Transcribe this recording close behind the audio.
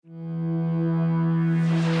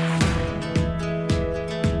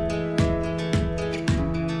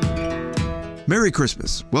Merry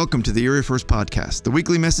Christmas. Welcome to the Area First Podcast, the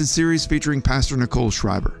weekly message series featuring Pastor Nicole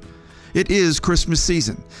Schreiber. It is Christmas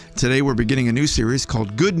season. Today we're beginning a new series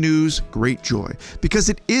called Good News, Great Joy, because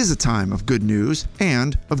it is a time of good news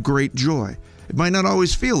and of great joy. It might not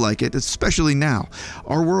always feel like it, especially now.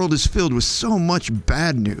 Our world is filled with so much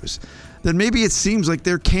bad news that maybe it seems like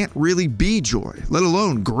there can't really be joy, let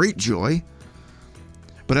alone great joy.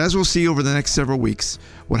 But as we'll see over the next several weeks,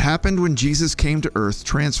 what happened when Jesus came to earth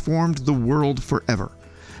transformed the world forever.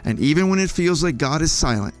 And even when it feels like God is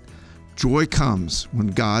silent, joy comes when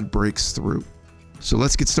God breaks through. So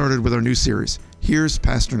let's get started with our new series. Here's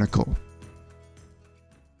Pastor Nicole.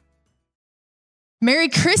 Merry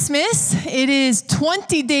Christmas. It is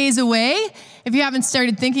 20 days away. If you haven't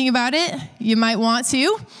started thinking about it, you might want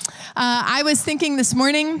to. I was thinking this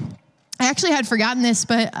morning, I actually had forgotten this,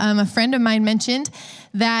 but a friend of mine mentioned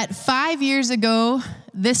that 5 years ago,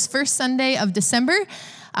 this first Sunday of December,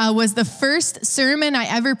 was the first sermon I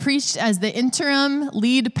ever preached as the interim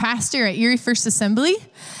lead pastor at Erie First Assembly.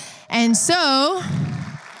 And so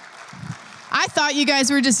I thought you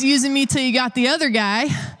guys were just using me till you got the other guy.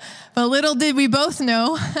 But little did we both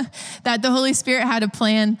know that the Holy Spirit had a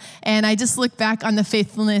plan. And I just look back on the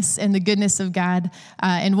faithfulness and the goodness of God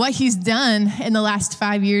and what he's done in the last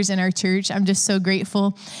 5 years in our church. I'm just so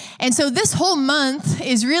grateful. And so this whole month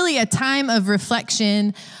is really a time of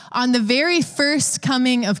reflection on the very first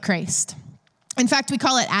coming of Christ. In fact, we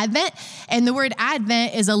call it Advent, and the word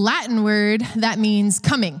Advent is a Latin word that means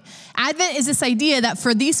coming. Advent is this idea that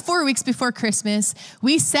for these 4 weeks before Christmas,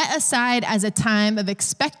 we set aside as a time of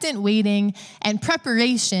expectant waiting and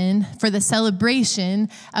preparation for the celebration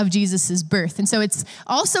of Jesus' birth. And so it's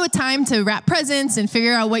also a time to wrap presents and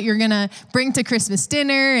figure out what you're going to bring to Christmas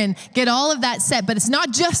dinner and get all of that set. But it's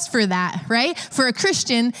not just for that, right? For a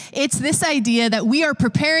Christian, it's this idea that we are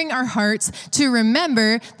preparing our hearts to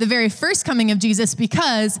remember the very first coming of Jesus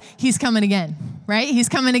because he's coming again, right? He's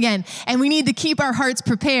coming again. And we need to keep our hearts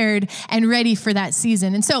prepared and ready for that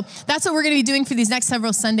season. And so that's what we're going to be doing for these next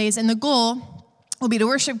several Sundays. And the goal will be to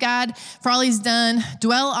worship God for all he's done,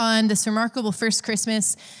 dwell on this remarkable first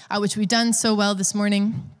Christmas, which we've done so well this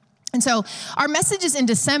morning. And so our messages in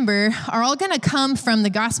December are all going to come from the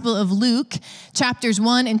Gospel of Luke, chapters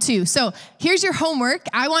 1 and 2. So here's your homework.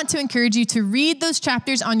 I want to encourage you to read those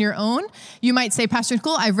chapters on your own. You might say, Pastor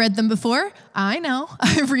Nicole, I've read them before. I know.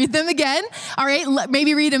 Read them again. All right.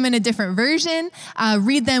 Maybe read them in a different version.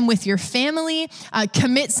 Read them with your family.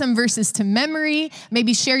 Commit some verses to memory.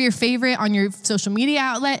 Maybe share your favorite on your social media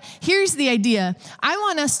outlet. Here's the idea. I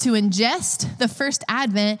want us to ingest the first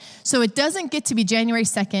Advent so it doesn't get to be January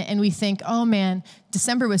 2nd and we think, oh man,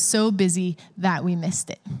 December was so busy that we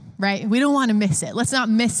missed it, right? We don't want to miss it. Let's not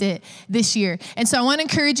miss it this year. And so I want to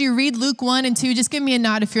encourage you, read Luke 1 and 2. Just give me a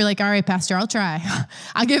nod if you're like, all right, Pastor, I'll try.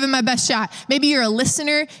 I'll give it my best shot. Maybe you're a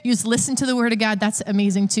listener. You just listen to the Word of God. That's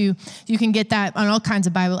amazing too. You can get that on all kinds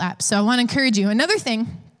of Bible apps. So I want to encourage you. Another thing,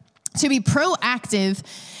 to be proactive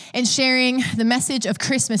and sharing the message of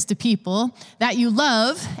Christmas to people that you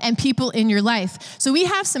love and people in your life. So we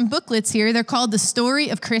have some booklets here. They're called The Story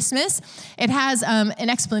of Christmas. It has an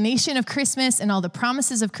explanation of Christmas and all the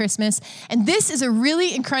promises of Christmas. And this is a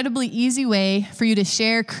really incredibly easy way for you to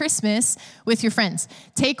share Christmas with your friends.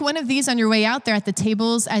 Take one of these on your way out there at the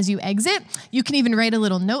tables as you exit. You can even write a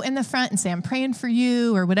little note in the front and say, I'm praying for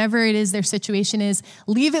you, or whatever it is their situation is.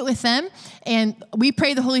 Leave it with them. And we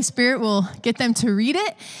pray the Holy Spirit will get them to read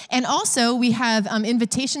it. And also, we have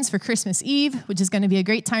invitations for Christmas Eve, which is going to be a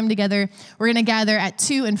great time together. We're going to gather at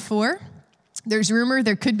 2 and 4. There's rumor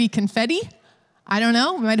there could be confetti. I don't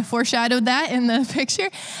know. We might have foreshadowed that in the picture.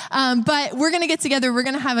 But we're going to get together. We're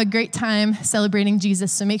going to have a great time celebrating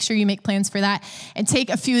Jesus. So make sure you make plans for that and take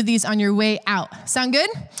a few of these on your way out. Sound good?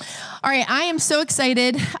 All right. I am so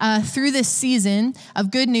excited through this season of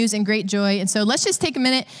good news and great joy. And so let's just take a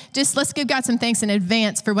minute. Let's give God some thanks in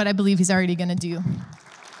advance for what I believe he's already going to do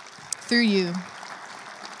through you.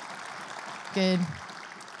 Good.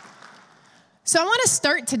 So I want to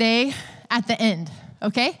start today at the end,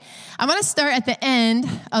 okay? I want to start at the end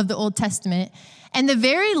of the Old Testament. And the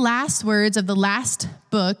very last words of the last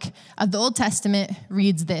book of the Old Testament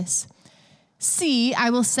reads this: See, I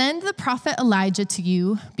will send the prophet Elijah to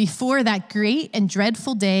you before that great and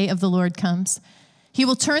dreadful day of the Lord comes. He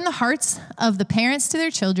will turn the hearts of the parents to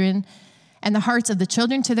their children and the hearts of the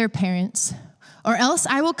children to their parents, or else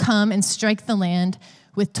I will come and strike the land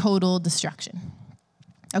with total destruction.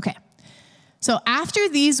 Okay, so after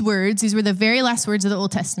these words, these were the very last words of the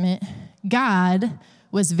Old Testament, God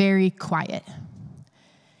was very quiet.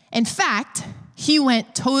 In fact, he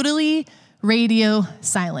went totally radio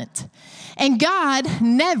silent. And God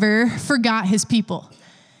never forgot his people.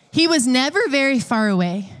 He was never very far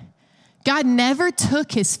away. God never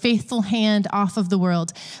took his faithful hand off of the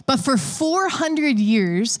world. But for 400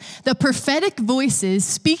 years, the prophetic voices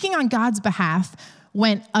speaking on God's behalf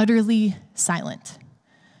went utterly silent.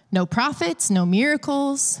 No prophets, no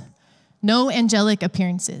miracles, no angelic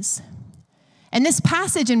appearances. And this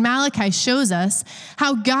passage in Malachi shows us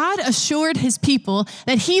how God assured his people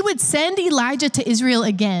that he would send Elijah to Israel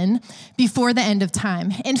again before the end of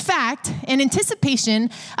time. In fact, in anticipation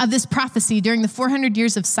of this prophecy during the 400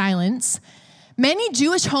 years of silence, many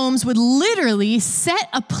Jewish homes would literally set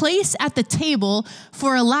a place at the table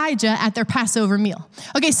for Elijah at their Passover meal.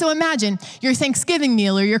 Okay, so imagine your Thanksgiving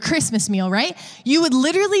meal or your Christmas meal, right? You would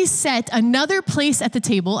literally set another place at the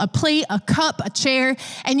table, a plate, a cup, a chair,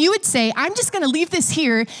 and you would say, I'm just gonna leave this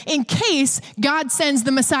here in case God sends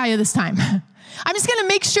the Messiah this time. I'm just gonna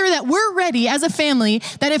make sure that we're ready as a family,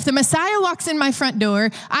 that if the Messiah walks in my front door,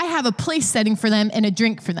 I have a place setting for them and a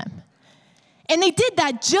drink for them. And they did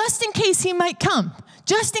that just in case he might come.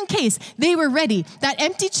 Just in case they were ready. That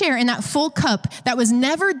empty chair and that full cup that was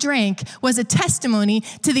never drank was a testimony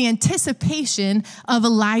to the anticipation of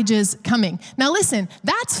Elijah's coming. Now listen,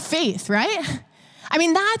 that's faith, right? I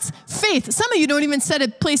mean, that's faith. Some of you don't even set a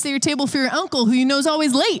place at your table for your uncle who you know is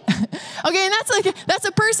always late. Okay, and that's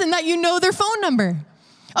a person that you know their phone number.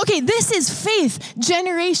 Okay, this is faith,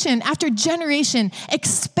 generation after generation,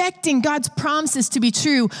 expecting God's promises to be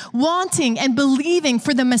true, wanting and believing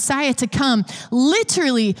for the Messiah to come,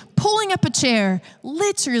 literally pulling up a chair,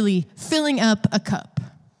 literally filling up a cup.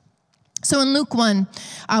 So in Luke 1,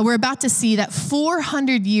 we're about to see that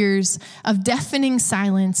 400 years of deafening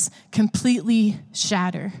silence completely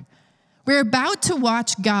shatter. We're about to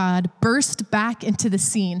watch God burst back into the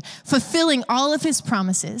scene, fulfilling all of his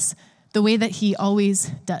promises, the way that he always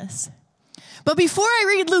does. But before I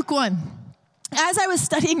read Luke 1, as I was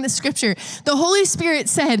studying the scripture, the Holy Spirit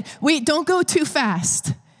said, wait, don't go too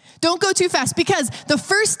fast. Don't go too fast, because the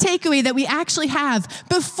first takeaway that we actually have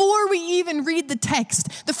before we even read the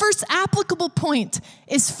text, the first applicable point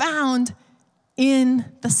is found in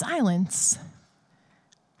the silence.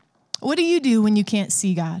 What do you do when you can't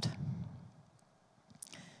see God?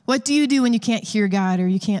 What do you do when you can't hear God or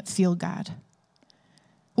you can't feel God?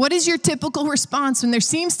 What is your typical response when there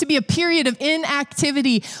seems to be a period of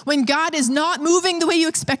inactivity, when God is not moving the way you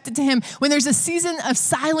expected to him, when there's a season of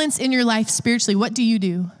silence in your life spiritually? What do you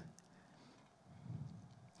do?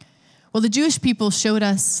 Well, the Jewish people showed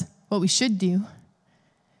us what we should do.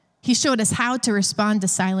 He showed us how to respond to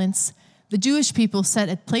silence. The Jewish people set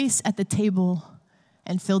a place at the table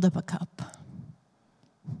and filled up a cup.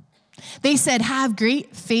 They said, have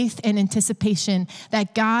great faith and anticipation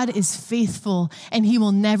that God is faithful and he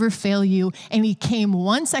will never fail you. And he came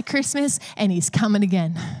once at Christmas and he's coming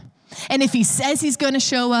again. And if he says he's going to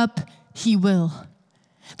show up, he will.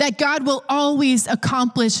 That God will always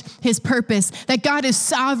accomplish his purpose, that God is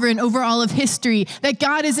sovereign over all of history, that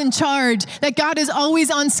God is in charge, that God is always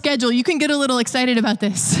on schedule. You can get a little excited about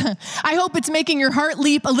this. I hope it's making your heart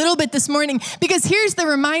leap a little bit this morning, because here's the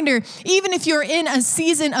reminder: even if you're in a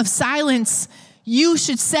season of silence, you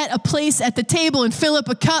should set a place at the table and fill up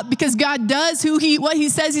a cup, because God does what he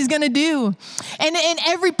says he's going to do. And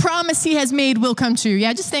every promise he has made will come true.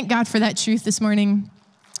 Yeah, just thank God for that truth this morning.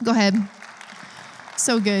 Go ahead.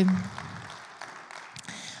 So good.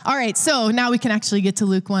 All right, so now we can actually get to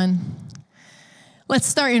Luke 1. Let's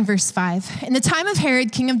start in verse 5. In the time of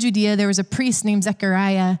Herod, king of Judea, there was a priest named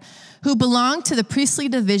Zechariah who belonged to the priestly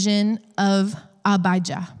division of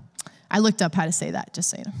Abijah. I looked up how to say that, just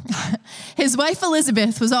so you know. His wife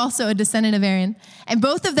Elizabeth was also a descendant of Aaron, and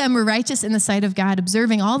both of them were righteous in the sight of God,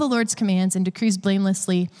 observing all the Lord's commands and decrees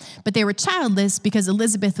blamelessly. But they were childless because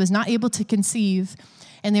Elizabeth was not able to conceive,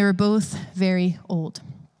 and they were both very old.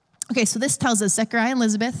 Okay, so this tells us Zechariah and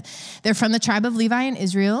Elizabeth, they're from the tribe of Levi in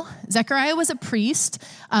Israel. Zechariah was a priest,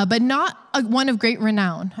 but not one of great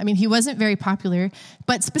renown. I mean, he wasn't very popular,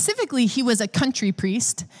 but specifically, he was a country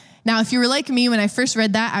priest. Now, if you were like me, when I first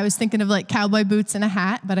read that, I was thinking of like cowboy boots and a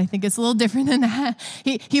hat, but I think it's a little different than that.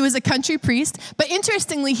 He was a country priest, but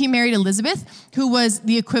interestingly, he married Elizabeth, who was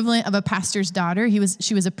the equivalent of a pastor's daughter.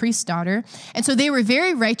 She was a priest's daughter. And so they were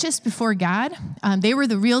very righteous before God. They were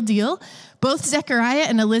the real deal. Both Zechariah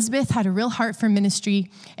and Elizabeth had a real heart for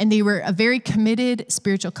ministry, and they were a very committed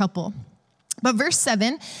spiritual couple. But verse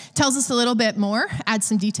 7 tells us a little bit more, adds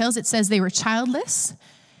some details. It says they were childless,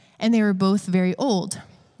 and they were both very old.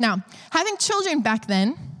 Now, having children back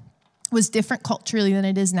then was different culturally than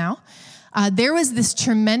it is now. There was this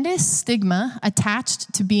tremendous stigma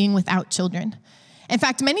attached to being without children. In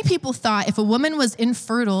fact, many people thought if a woman was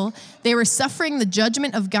infertile, they were suffering the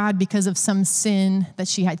judgment of God because of some sin that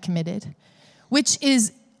she had committed, which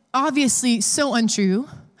is obviously so untrue,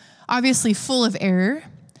 obviously full of error.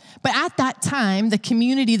 But at that time, the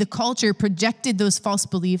community, the culture projected those false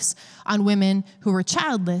beliefs on women who were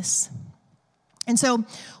childless. And so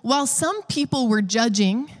while some people were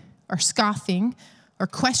judging or scoffing or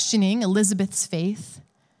questioning Elizabeth's faith,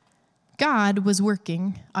 God was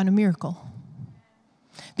working on a miracle.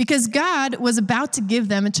 Because God was about to give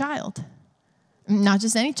them a child. Not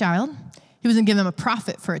just any child. He was going to give them a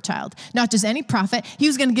prophet for a child. Not just any prophet. He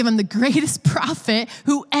was going to give them the greatest prophet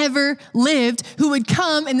who ever lived, who would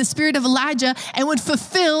come in the spirit of Elijah and would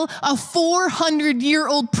fulfill a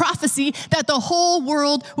 400-year-old prophecy that the whole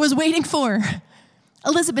world was waiting for.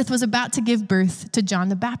 Elizabeth was about to give birth to John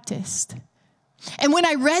the Baptist. And when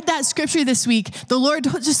I read that scripture this week, the Lord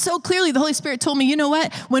just so clearly, the Holy Spirit told me, you know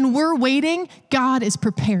what? When we're waiting, God is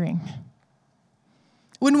preparing.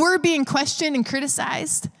 When we're being questioned and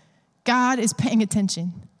criticized, God is paying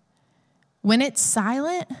attention. When it's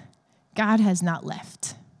silent, God has not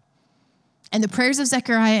left. And the prayers of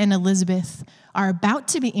Zechariah and Elizabeth are about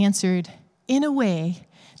to be answered in a way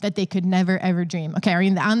that they could never, ever dream. Okay, are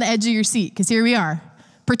you on the edge of your seat? Because here we are.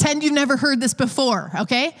 Pretend you've never heard this before,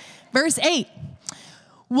 okay? Verse 8.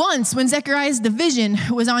 Once, when Zechariah's division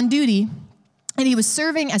was on duty, and he was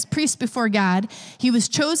serving as priest before God, he was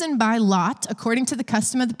chosen by lot, according to the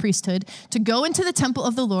custom of the priesthood, to go into the temple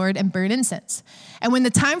of the Lord and burn incense. And when the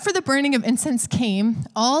time for the burning of incense came,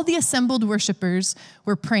 all the assembled worshipers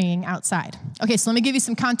were praying outside. Okay, so let me give you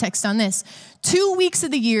some context on this. 2 weeks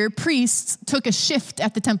of the year, priests took a shift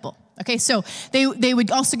at the temple. Okay, so they would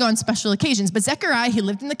also go on special occasions. But Zechariah, he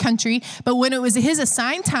lived in the country, but when it was his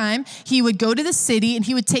assigned time, he would go to the city and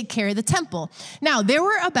he would take care of the temple. Now, there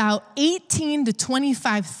were about 18 to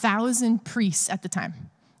 25,000 priests at the time.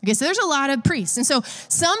 Okay, so there's a lot of priests. And so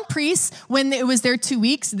some priests, when it was their 2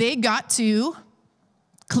 weeks, they got to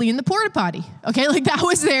clean the porta potty, okay? Like that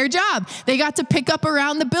was their job. They got to pick up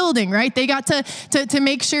around the building, right? They got to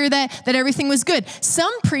make sure that everything was good.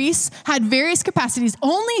 Some priests had various capacities.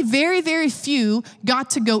 Only very, very few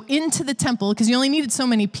got to go into the temple because you only needed so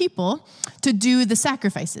many people to do the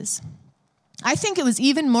sacrifices. I think it was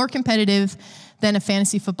even more competitive than a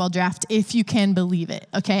fantasy football draft, if you can believe it,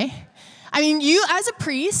 okay? I mean, you as a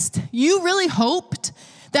priest, you really hoped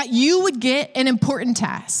that you would get an important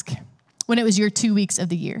task when it was your 2 weeks of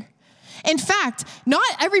the year. In fact, not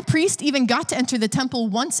every priest even got to enter the temple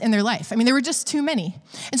once in their life. I mean, there were just too many.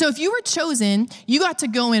 And so if you were chosen, you got to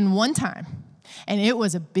go in one time, and it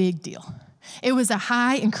was a big deal. It was a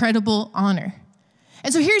high, incredible honor.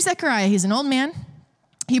 And so here's Zechariah. He's an old man.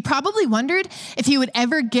 He probably wondered if he would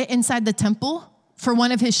ever get inside the temple for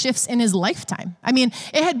one of his shifts in his lifetime. I mean,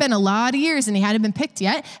 it had been a lot of years, and he hadn't been picked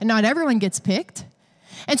yet, and not everyone gets picked.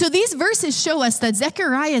 And so these verses show us that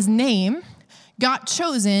Zechariah's name got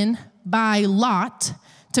chosen by lot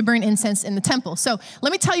to burn incense in the temple. So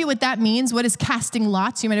let me tell you what that means. What is casting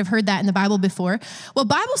lots? You might have heard that in the Bible before. Well,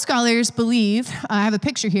 Bible scholars believe, I have a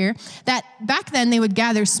picture here, that back then they would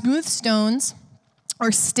gather smooth stones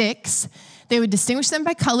or sticks. They would distinguish them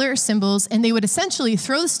by color or symbols, and they would essentially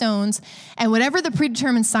throw the stones, and whatever the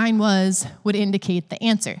predetermined sign was would indicate the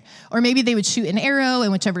answer. Or maybe they would shoot an arrow,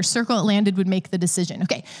 and whichever circle it landed would make the decision.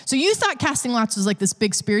 Okay, so you thought casting lots was like this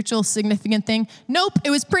big spiritual significant thing. Nope, it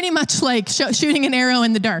was pretty much like shooting an arrow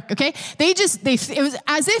in the dark, okay? It was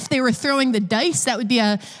as if they were throwing the dice. That would be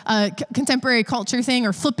a contemporary culture thing,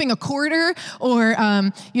 or flipping a quarter,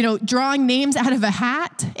 or drawing names out of a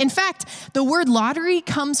hat. In fact, the word lottery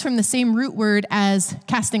comes from the same root word as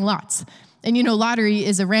casting lots. And lottery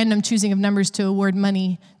is a random choosing of numbers to award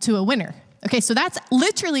money to a winner. Okay, so that's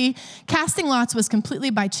literally, casting lots was completely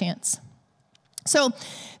by chance. So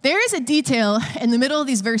there is a detail in the middle of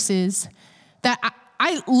these verses that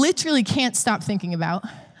I literally can't stop thinking about,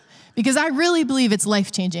 because I really believe it's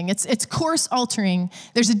life-changing. It's course-altering.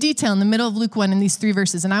 There's a detail in the middle of Luke 1 in these 3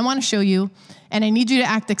 verses, and I want to show you, and I need you to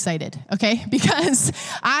act excited, okay? Because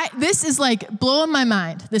this is like blowing my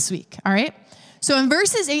mind this week, all right? So in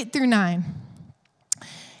verses 8 through 9,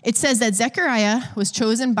 it says that Zechariah was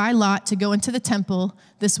chosen by lot to go into the temple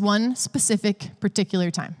this one specific particular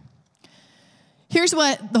time. Here's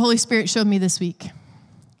what the Holy Spirit showed me this week.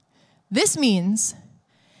 This means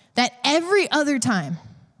that every other time,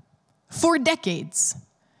 for decades,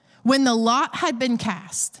 when the lot had been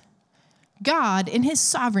cast, God, in his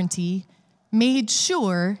sovereignty, made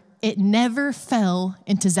sure it never fell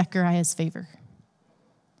into Zechariah's favor.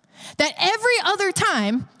 That every other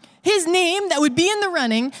time, his name that would be in the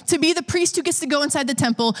running to be the priest who gets to go inside the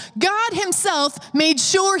temple, God himself made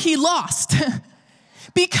sure he lost.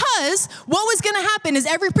 Because what was going to happen is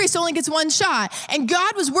every priest only gets one shot. And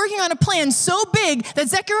God was working on a plan so big that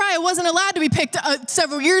Zechariah wasn't allowed to be picked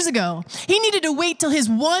several years ago. He needed to wait till his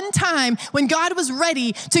one time when God was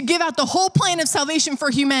ready to give out the whole plan of salvation for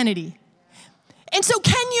humanity. And so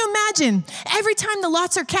can you imagine, every time the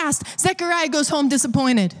lots are cast, Zechariah goes home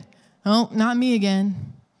disappointed. Oh, not me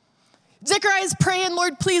again. Zechariah is praying,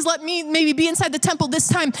 Lord, please let me maybe be inside the temple this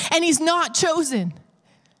time. And he's not chosen.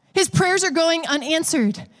 His prayers are going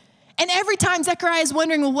unanswered. And every time Zechariah is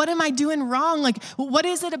wondering, well, what am I doing wrong? Like, what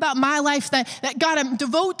is it about my life that God, I'm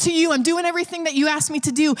devoted to you. I'm doing everything that you asked me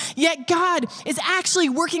to do. Yet God is actually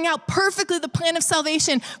working out perfectly the plan of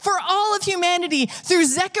salvation for all of humanity through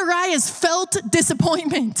Zechariah's felt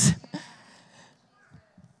disappointment.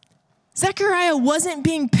 Zechariah wasn't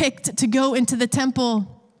being picked to go into the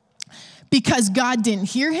temple because God didn't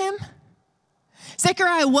hear him.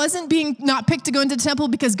 Zechariah wasn't being not picked to go into the temple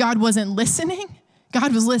because God wasn't listening.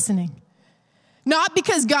 God was listening. Not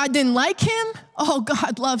because God didn't like him. Oh,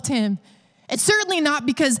 God loved him. And certainly not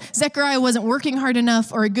because Zechariah wasn't working hard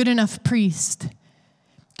enough or a good enough priest.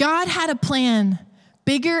 God had a plan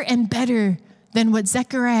bigger and better than what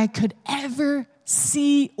Zechariah could ever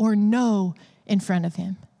see or know in front of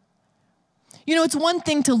him. You know, it's one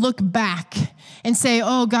thing to look back and say,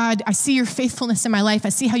 oh, God, I see your faithfulness in my life. I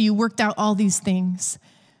see how you worked out all these things.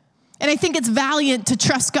 And I think it's valiant to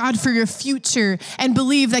trust God for your future and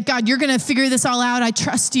believe that, God, you're going to figure this all out. I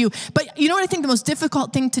trust you. But you know what I think the most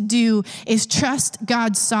difficult thing to do is trust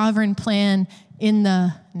God's sovereign plan in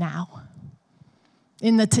the now,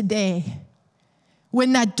 in the today,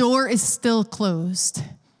 when that door is still closed,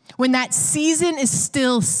 when that season is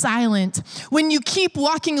still silent, when you keep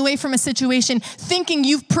walking away from a situation thinking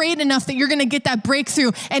you've prayed enough that you're going to get that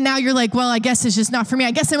breakthrough, and now you're like, well, I guess it's just not for me.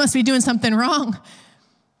 I guess I must be doing something wrong.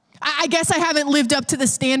 I guess I haven't lived up to the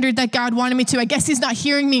standard that God wanted me to. I guess he's not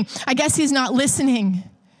hearing me. I guess he's not listening.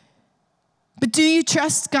 But do you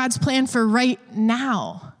trust God's plan for right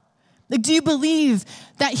now? Like, do you believe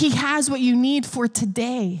that he has what you need for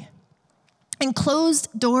today? And closed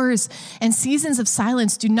doors and seasons of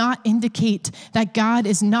silence do not indicate that God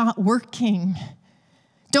is not working.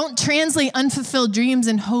 Don't translate unfulfilled dreams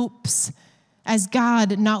and hopes as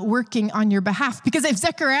God not working on your behalf. Because if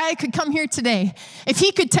Zechariah could come here today, if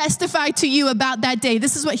he could testify to you about that day,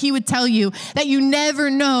 this is what he would tell you, that you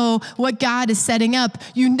never know what God is setting up.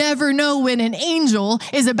 You never know when an angel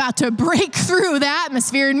is about to break through the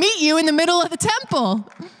atmosphere and meet you in the middle of the temple.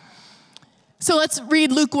 So let's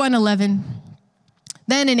read Luke 1:11.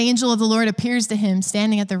 Then an angel of the Lord appears to him,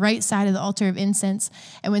 standing at the right side of the altar of incense.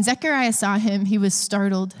 And when Zechariah saw him, he was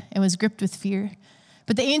startled and was gripped with fear.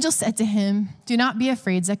 But the angel said to him, do not be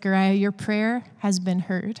afraid, Zechariah. Your prayer has been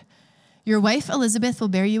heard. Your wife Elizabeth will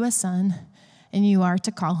bear you a son, and you are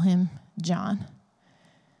to call him John.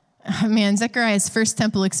 Man, Zechariah's first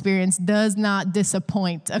temple experience does not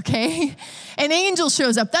disappoint, okay? An angel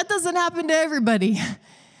shows up. That doesn't happen to everybody.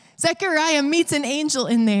 Zechariah meets an angel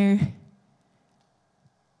in there.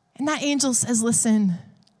 And that angel says, listen,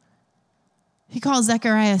 he calls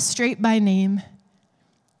Zechariah straight by name.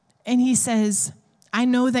 And he says, I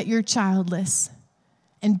know that you're childless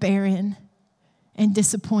and barren and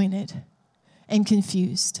disappointed and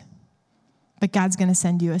confused, but God's going to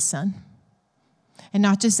send you a son. And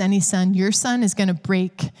not just any son, your son is going to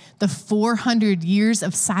break the 400 years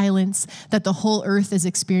of silence that the whole earth is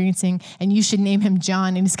experiencing. And you should name him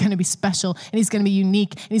John, and he's going to be special, and he's going to be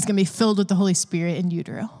unique, and he's going to be filled with the Holy Spirit in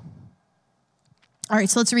utero. All right,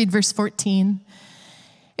 so let's read verse 14.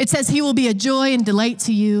 It says, he will be a joy and delight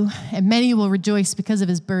to you, and many will rejoice because of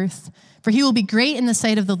his birth. For he will be great in the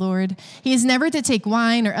sight of the Lord. He is never to take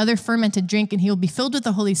wine or other fermented drink, and he will be filled with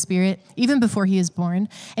the Holy Spirit even before he is born.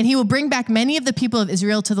 And he will bring back many of the people of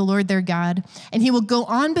Israel to the Lord their God. And he will go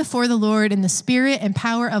on before the Lord in the spirit and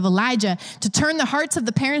power of Elijah to turn the hearts of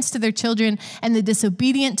the parents to their children and the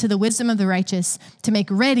disobedient to the wisdom of the righteous, to make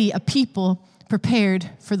ready a people prepared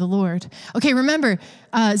for the Lord. Okay, remember,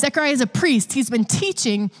 Zechariah is a priest. He's been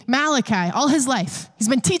teaching Malachi all his life. He's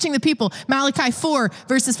been teaching the people. Malachi 4,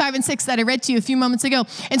 verses 5 and 6 that I read to you a few moments ago.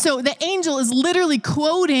 And so the angel is literally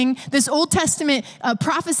quoting this Old Testament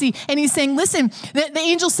prophecy, and he's saying, listen, the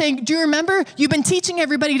angel's saying, do you remember? You've been teaching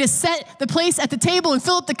everybody to set the place at the table and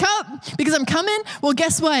fill up the cup because I'm coming? Well,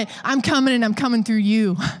 guess what? I'm coming, and I'm coming through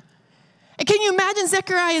you. And can you imagine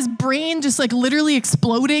Zechariah's brain just like literally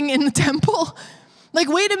exploding in the temple? Like,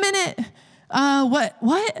 wait a minute,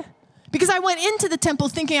 what? Because I went into the temple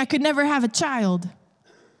thinking I could never have a child.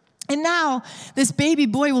 And now this baby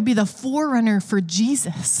boy will be the forerunner for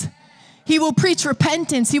Jesus. He will preach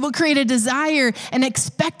repentance. He will create a desire and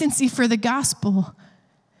expectancy for the gospel.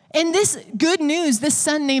 And this good news, this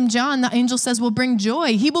son named John, the angel says, will bring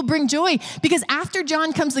joy. He will bring joy because after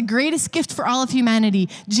John comes the greatest gift for all of humanity,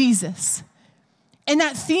 Jesus. And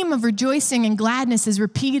that theme of rejoicing and gladness is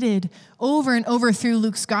repeated over and over through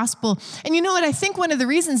Luke's gospel. And you know what? I think one of the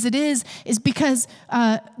reasons it is because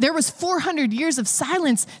there was 400 years of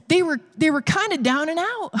silence. They were kind of down and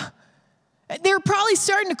out. They were probably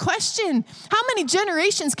starting to question, how many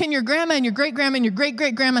generations can your grandma and your great-grandma and your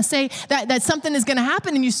great-great-grandma say that something is going to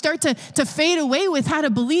happen, and you start to fade away with how to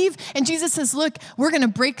believe? And Jesus says, look, we're going to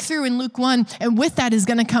break through in Luke 1, and with that is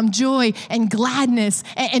going to come joy and gladness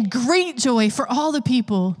and great joy for all the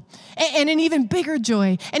people, and an even bigger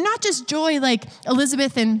joy. And not just joy like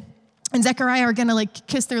Elizabeth and Zechariah are going to like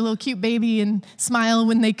kiss their little cute baby and smile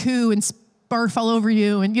when they coo and barf all over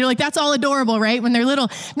you. And like that's all adorable, right? When they're little.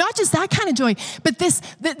 Not just that kind of joy, but this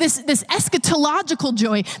eschatological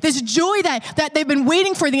joy, this joy that they've been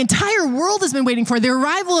waiting for, the entire world has been waiting for, the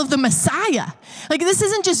arrival of the Messiah. Like this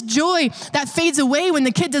isn't just joy that fades away when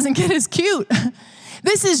the kid doesn't get as cute.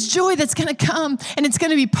 This is joy that's going to come, and it's going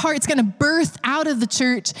to be it's going to birth out of the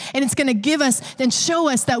church, and it's going to give us and show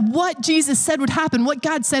us that what Jesus said would happen, what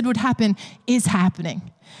God said would happen is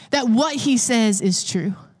happening. That what he says is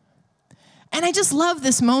true. And I just love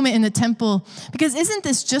this moment in the temple because isn't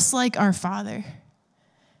this just like our Father?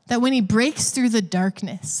 That when he breaks through the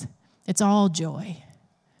darkness, it's all joy.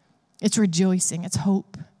 It's rejoicing. It's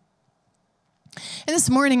hope. And this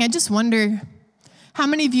morning, I just wonder how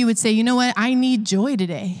many of you would say, you know what? I need joy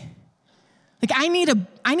today. Like I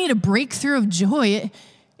need a breakthrough of joy.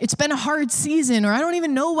 It's been a hard season, or I don't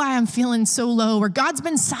even know why I'm feeling so low, or God's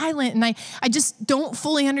been silent and I just don't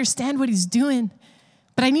fully understand what he's doing.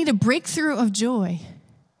 But I need a breakthrough of joy.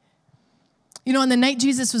 You know, on the night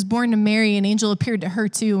Jesus was born to Mary, an angel appeared to her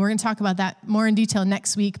too. We're going to talk about that more in detail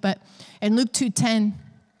next week. But in Luke 2:10,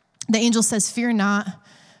 the angel says, "Fear not,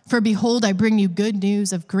 for behold, I bring you good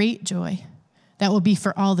news of great joy that will be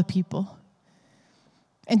for all the people."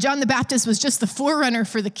 And John the Baptist was just the forerunner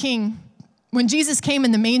for the king. When Jesus came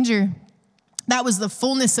in the manger, that was the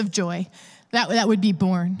fullness of joy that would be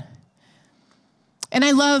born. And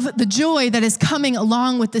I love the joy that is coming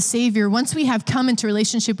along with the Savior. Once we have come into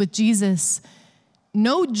relationship with Jesus,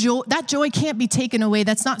 that joy can't be taken away.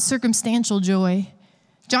 That's not circumstantial joy.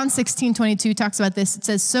 John 16:22 talks about this. It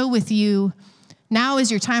says, "So with you, now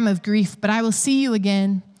is your time of grief, but I will see you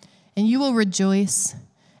again, and you will rejoice,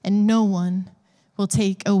 and no one will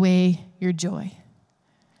take away your joy."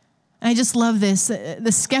 And I just love this.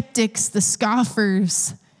 The skeptics, the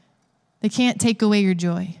scoffers, they can't take away your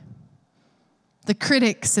joy. The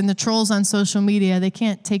critics and the trolls on social media, they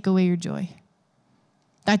can't take away your joy.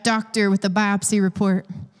 That doctor with the biopsy report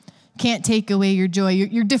can't take away your joy.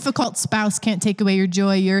 Your difficult spouse can't take away your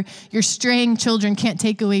joy. Your straying children can't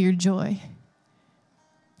take away your joy.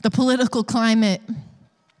 The political climate,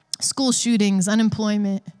 school shootings,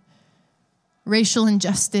 unemployment, racial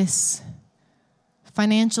injustice,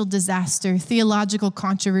 financial disaster, theological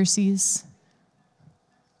controversies,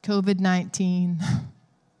 COVID-19,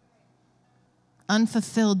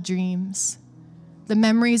 unfulfilled dreams, the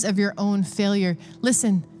memories of your own failure.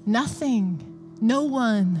 Listen, nothing, no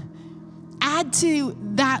one. Add to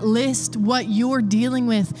that list what you're dealing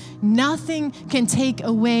with. Nothing can take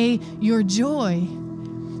away your joy.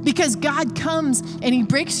 Because God comes and he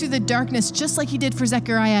breaks through the darkness just like he did for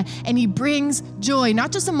Zechariah, and he brings joy,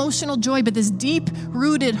 not just emotional joy, but this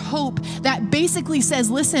deep-rooted hope that basically says,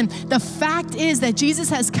 listen, the fact is that Jesus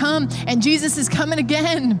has come and Jesus is coming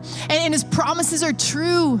again, and his promises are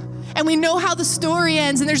true, and we know how the story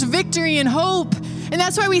ends, and there's victory and hope, and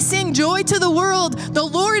that's why we sing joy to the world. The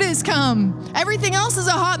Lord has come. Everything else is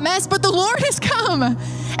a hot mess, but the Lord has come,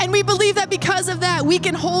 and we believe that because of that, we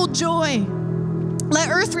can hold joy. Let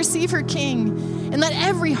earth receive her king, and let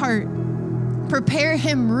every heart prepare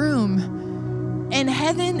him room, and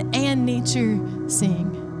heaven and nature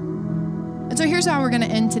sing. And so here's how we're going to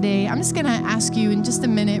end today. I'm just going to ask you in just a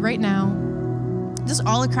minute right now, just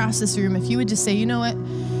all across this room, if you would just say, you know what,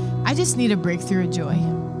 I just need a breakthrough of joy.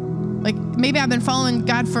 Like maybe I've been following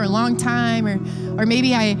God for a long time, or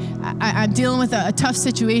maybe I'm dealing with a tough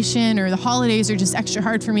situation, or the holidays are just extra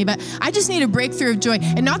hard for me, but I just need a breakthrough of joy,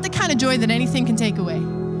 and not the kind of joy that anything can take away.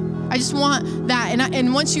 I just want that.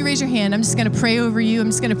 And once you raise your hand, I'm just going to pray over you. I'm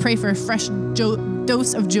just going to pray for a fresh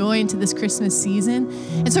dose of joy into this Christmas season.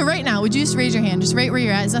 And so right now, would you just raise your hand, just right where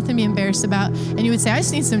you're at? There's nothing to be embarrassed about. And you would say, I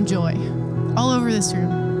just need some joy all over this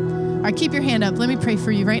room. All right, keep your hand up. Let me pray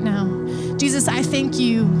for you right now. Jesus, I thank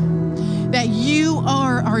you that you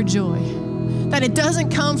are our joy, that it doesn't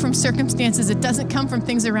come from circumstances, it doesn't come from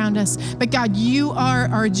things around us, but God, you are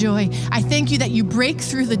our joy. I thank you that you break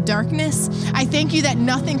through the darkness. I thank you that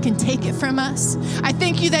nothing can take it from us. I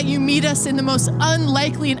thank you that you meet us in the most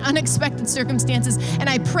unlikely and unexpected circumstances, and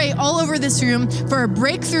I pray all over this room for a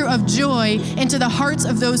breakthrough of joy into the hearts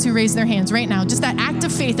of those who raise their hands right now. Just that act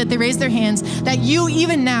of faith that they raise their hands, that you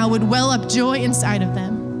even now would well up joy inside of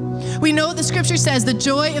them. We know the scripture says the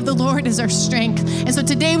joy of the Lord is our strength. And so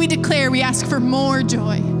today we declare, we ask for more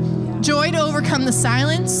joy. Joy to overcome the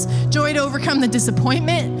silence, joy to overcome the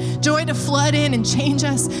disappointment, joy to flood in and change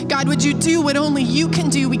us. God, would you do what only you can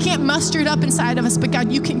do? We can't muster it up inside of us, but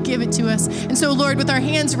God, you can give it to us. And so, Lord, with our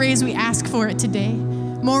hands raised, we ask for it today.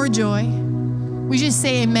 More joy. We just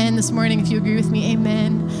say amen this morning if you agree with me.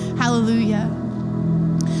 Amen. Hallelujah.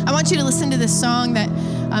 I want you to listen to this song that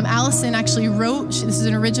Allison actually wrote. This is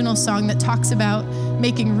an original song that talks about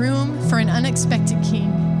making room for an unexpected king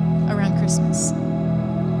around Christmas.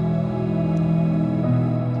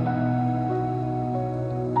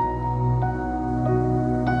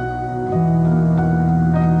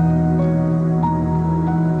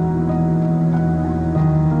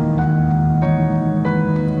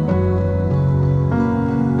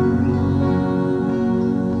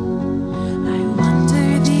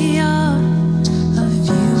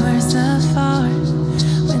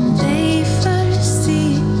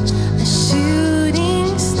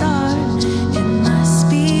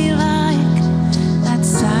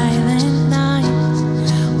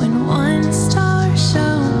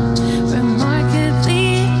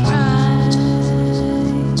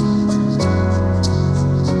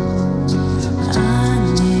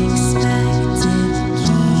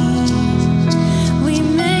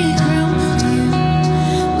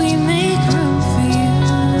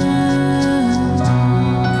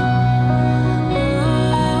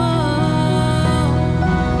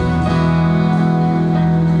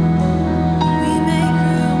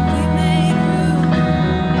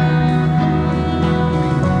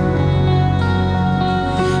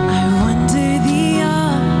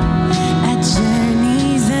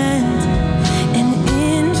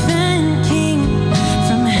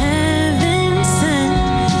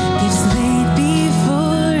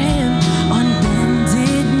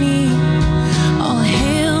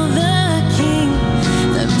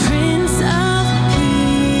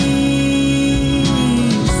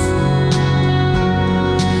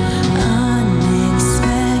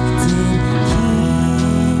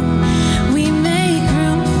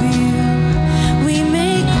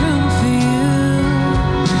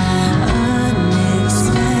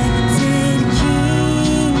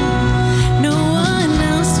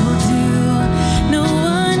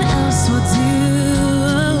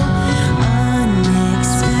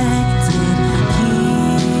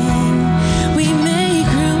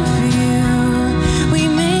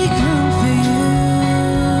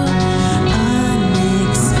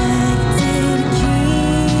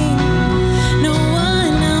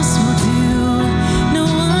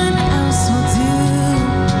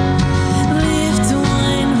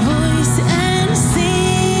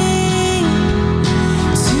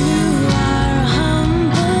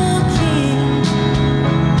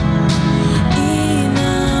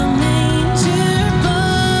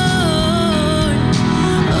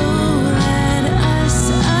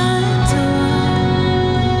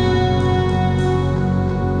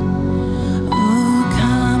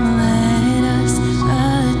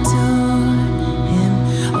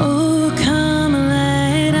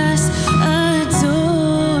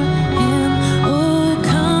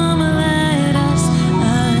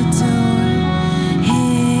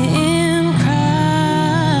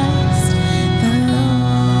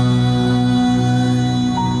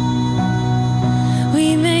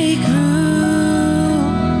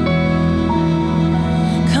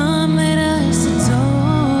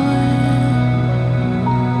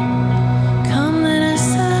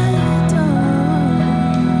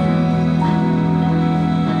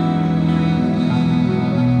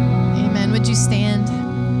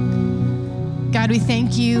 God, we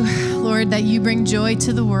thank you, Lord, that you bring joy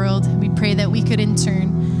to the world. We pray that we could in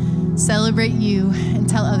turn celebrate you and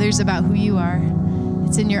tell others about who you are.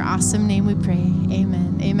 It's in your awesome name we pray.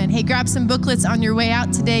 Amen. Amen. Hey, grab some booklets on your way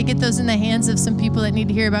out today. Get those in the hands of some people that need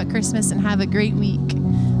to hear about Christmas, and have a great week.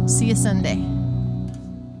 See you Sunday.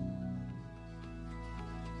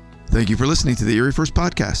 Thank you for listening to the Erie First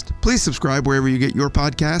Podcast. Please subscribe wherever you get your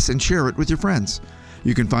podcasts and share it with your friends.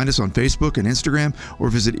 You can find us on Facebook and Instagram, or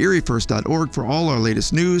visit eriefirst.org for all our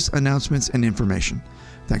latest news, announcements, and information.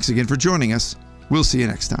 Thanks again for joining us. We'll see you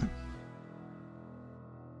next time.